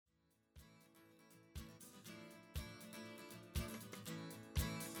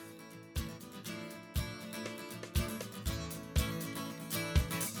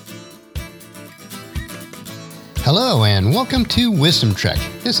Hello and welcome to Wisdom Trek.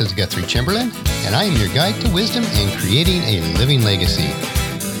 This is Guthrie Chamberlain, and I am your guide to wisdom and creating a living legacy.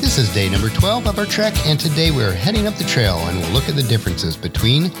 This is day number 12 of our trek, and today we are heading up the trail and we'll look at the differences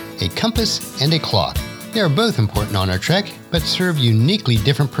between a compass and a clock. They are both important on our trek, but serve uniquely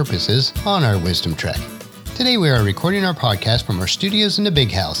different purposes on our Wisdom Trek. Today we are recording our podcast from our studios in the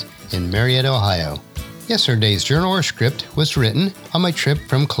Big House in Marietta, Ohio. Yesterday's journal or script was written on my trip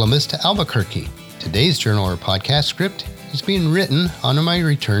from Columbus to Albuquerque. Today's journal or podcast script is being written on my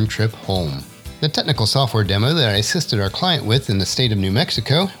return trip home. The technical software demo that I assisted our client with in the state of New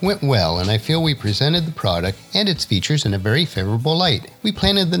Mexico went well, and I feel we presented the product and its features in a very favorable light. We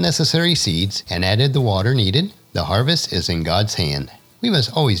planted the necessary seeds and added the water needed. The harvest is in God's hand. We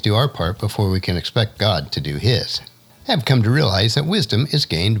must always do our part before we can expect God to do His. I have come to realize that wisdom is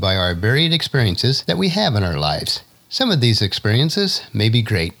gained by our varied experiences that we have in our lives. Some of these experiences may be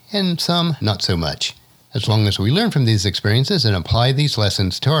great, and some not so much. As long as we learn from these experiences and apply these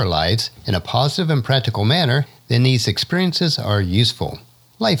lessons to our lives in a positive and practical manner, then these experiences are useful.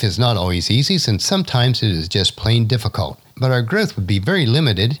 Life is not always easy, since sometimes it is just plain difficult, but our growth would be very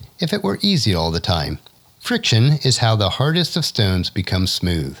limited if it were easy all the time. Friction is how the hardest of stones become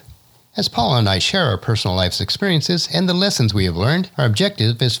smooth. As Paula and I share our personal life's experiences and the lessons we have learned, our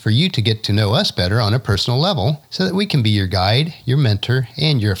objective is for you to get to know us better on a personal level so that we can be your guide, your mentor,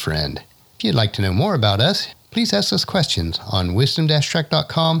 and your friend. If you'd like to know more about us, please ask us questions on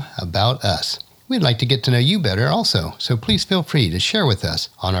wisdom-trek.com about us. We'd like to get to know you better also, so please feel free to share with us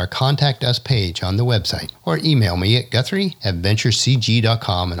on our Contact Us page on the website, or email me at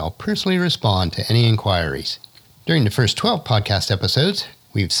guthrie@venturecg.com, and I'll personally respond to any inquiries. During the first 12 podcast episodes,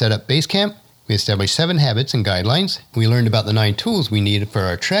 we've set up Basecamp, we established 7 habits and guidelines, we learned about the 9 tools we needed for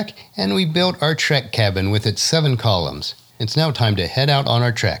our trek, and we built our trek cabin with its 7 columns. It's now time to head out on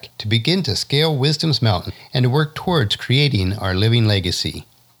our trek, to begin to scale Wisdom's Mountain, and to work towards creating our living legacy.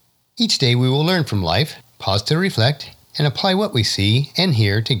 Each day we will learn from life, pause to reflect, and apply what we see and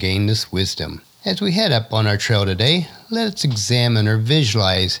hear to gain this wisdom. As we head up on our trail today, let's examine or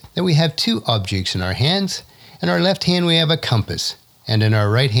visualize that we have 2 objects in our hands. In our left hand we have a compass, and in our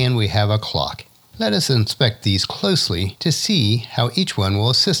right hand we have a clock. Let us inspect these closely to see how each one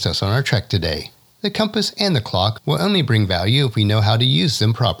will assist us on our trek today. The compass and the clock will only bring value if we know how to use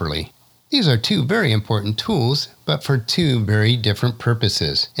them properly. These are 2 very important tools, but for 2 very different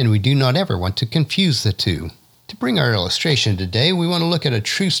purposes, and we do not ever want to confuse the 2. To bring our illustration today, we want to look at a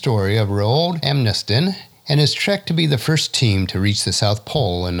true story of Roald Amundsen and his trek to be the first team to reach the South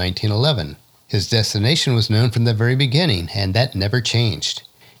Pole in 1911. His destination was known from the very beginning, and that never changed.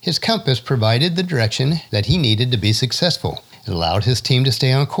 His compass provided the direction that he needed to be successful. It allowed his team to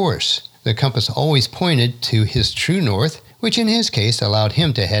stay on course. The compass always pointed to his true north, which in his case allowed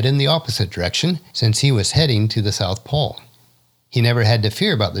him to head in the opposite direction, since he was heading to the South Pole. He never had to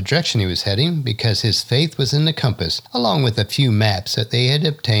fear about the direction he was heading, because his faith was in the compass, along with a few maps that they had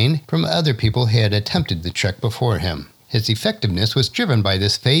obtained from other people who had attempted the trek before him. His effectiveness was driven by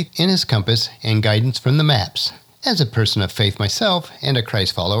this faith in his compass and guidance from the maps. As a person of faith myself and a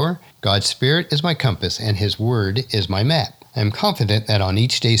Christ follower, God's Spirit is my compass and His Word is my map. I am confident that on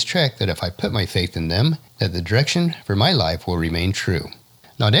each day's trek, that if I put my faith in them, that the direction for my life will remain true.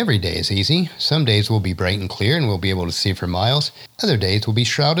 Not every day is easy. Some days will be bright and clear and we'll be able to see for miles. Other days will be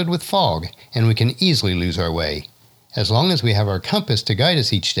shrouded with fog and we can easily lose our way. As long as we have our compass to guide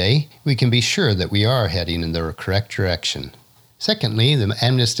us each day, we can be sure that we are heading in the correct direction. Secondly, the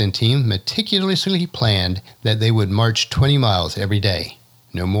Amundsen team meticulously planned that they would march 20 miles every day.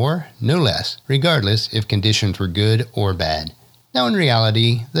 No more, no less, regardless if conditions were good or bad. Now in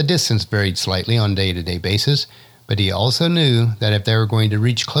reality, the distance varied slightly on a day-to-day basis, but he also knew that if they were going to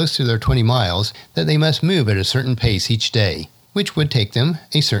reach close to their 20 miles, that they must move at a certain pace each day, which would take them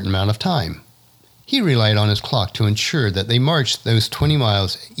a certain amount of time. He relied on his clock to ensure that they marched those 20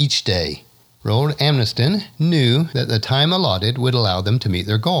 miles each day. Roald Amundsen knew that the time allotted would allow them to meet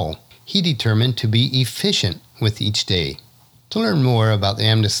their goal. He determined to be efficient with each day. To learn more about the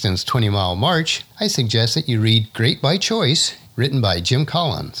Amundsen's 20-mile march, I suggest that you read Great by Choice, written by Jim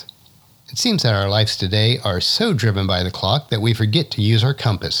Collins. It seems that our lives today are so driven by the clock that we forget to use our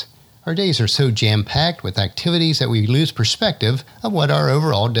compass. Our days are so jam-packed with activities that we lose perspective of what our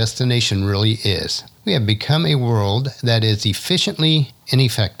overall destination really is. We have become a world that is efficiently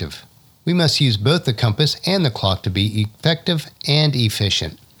ineffective. We must use both the compass and the clock to be effective and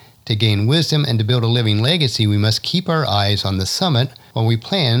efficient. To gain wisdom and to build a living legacy, we must keep our eyes on the summit while we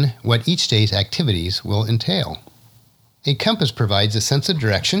plan what each day's activities will entail. A compass provides a sense of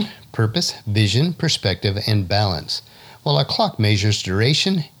direction, purpose, vision, perspective, and balance, while a clock measures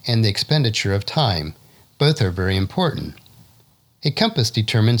duration and the expenditure of time. Both are very important. A compass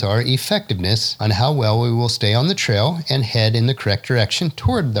determines our effectiveness on how well we will stay on the trail and head in the correct direction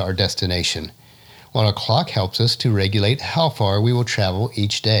toward our destination, while a clock helps us to regulate how far we will travel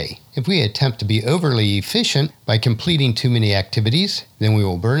each day. If we attempt to be overly efficient by completing too many activities, then we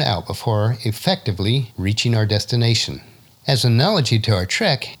will burn out before effectively reaching our destination. As an analogy to our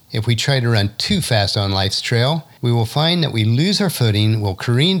trek, if we try to run too fast on life's trail, we will find that we lose our footing, will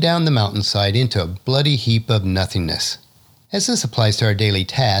careen down the mountainside into a bloody heap of nothingness. As this applies to our daily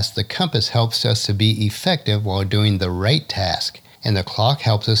tasks, the compass helps us to be effective while doing the right task, and the clock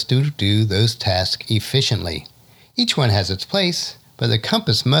helps us to do those tasks efficiently. Each one has its place, but the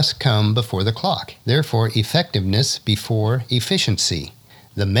compass must come before the clock. Therefore, effectiveness before efficiency.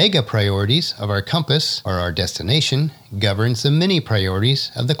 The mega priorities of our compass, or our destination, governs the mini priorities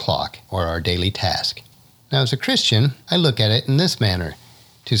of the clock, or our daily task. Now, as a Christian, I look at it in this manner.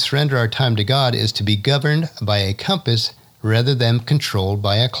 To surrender our time to God is to be governed by a compass rather than controlled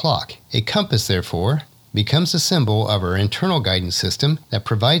by a clock. A compass, therefore, becomes a symbol of our internal guidance system that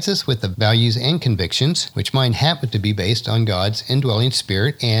provides us with the values and convictions which might happen to be based on God's indwelling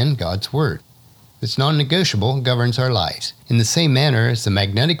Spirit and God's Word. This non-negotiable governs our lives. In the same manner as the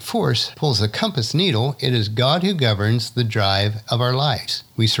magnetic force pulls the compass needle, it is God who governs the drive of our lives.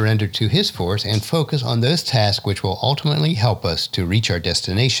 We surrender to His force and focus on those tasks which will ultimately help us to reach our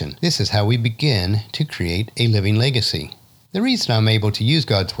destination. This is how we begin to create a living legacy. The reason I'm able to use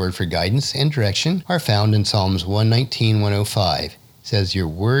God's Word for guidance and direction are found in Psalms 119:105. It says, "Your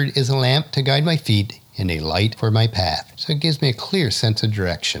word is a lamp to guide my feet and a light for my path." So it gives me a clear sense of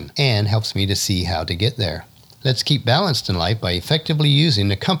direction and helps me to see how to get there. Let's keep balanced in life by effectively using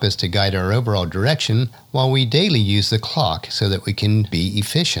the compass to guide our overall direction while we daily use the clock so that we can be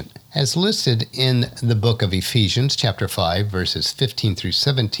efficient. As listed in the book of Ephesians, chapter 5, verses 15 through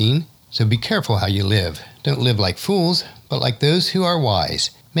 17, so be careful how you live. Don't live like fools, but like those who are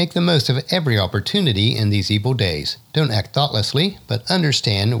wise. Make the most of every opportunity in these evil days. Don't act thoughtlessly, but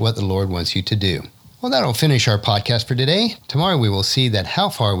understand what the Lord wants you to do. Well, that'll finish our podcast for today. Tomorrow we will see that how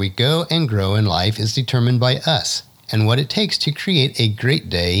far we go and grow in life is determined by us and what it takes to create a great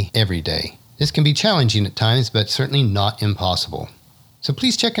day every day. This can be challenging at times, but certainly not impossible. So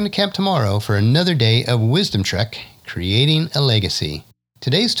please check into camp tomorrow for another day of Wisdom Trek, Creating a Legacy.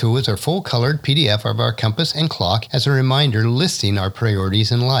 Today's tool is our full-colored PDF of our compass and clock as a reminder listing our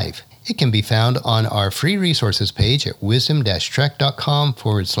priorities in life. It can be found on our free resources page at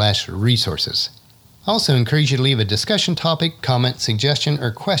wisdom-trek.com/resources. I also encourage you to leave a discussion topic, comment, suggestion,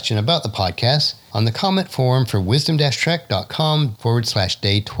 or question about the podcast on the comment form for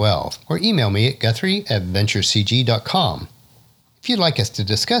wisdom-trek.com/day12 or email me at guthrie@venturecg.com. If you'd like us to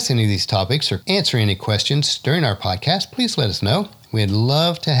discuss any of these topics or answer any questions during our podcast, please let us know. We'd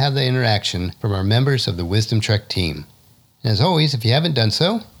love to have the interaction from our members of the Wisdom Trek team. And as always, if you haven't done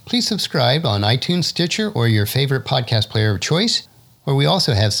so, please subscribe on iTunes, Stitcher, or your favorite podcast player of choice, where we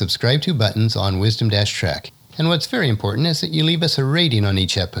also have subscribe to buttons on Wisdom-Trek. And what's very important is that you leave us a rating on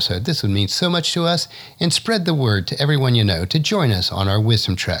each episode. This would mean so much to us, and spread the word to everyone you know to join us on our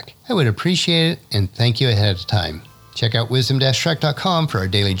Wisdom Trek. I would appreciate it, and thank you ahead of time. Check out wisdom-trek.com for our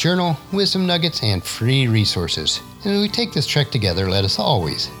daily journal, wisdom nuggets, and free resources. And as we take this trek together, let us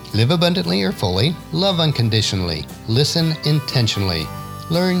always live abundantly or fully, love unconditionally, listen intentionally,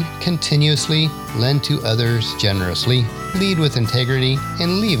 learn continuously, lend to others generously, lead with integrity,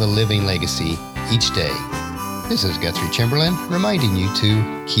 and leave a living legacy each day. This is Guthrie Chamberlain reminding you to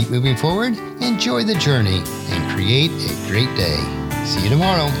keep moving forward, enjoy the journey, and create a great day. See you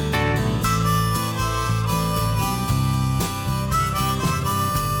tomorrow.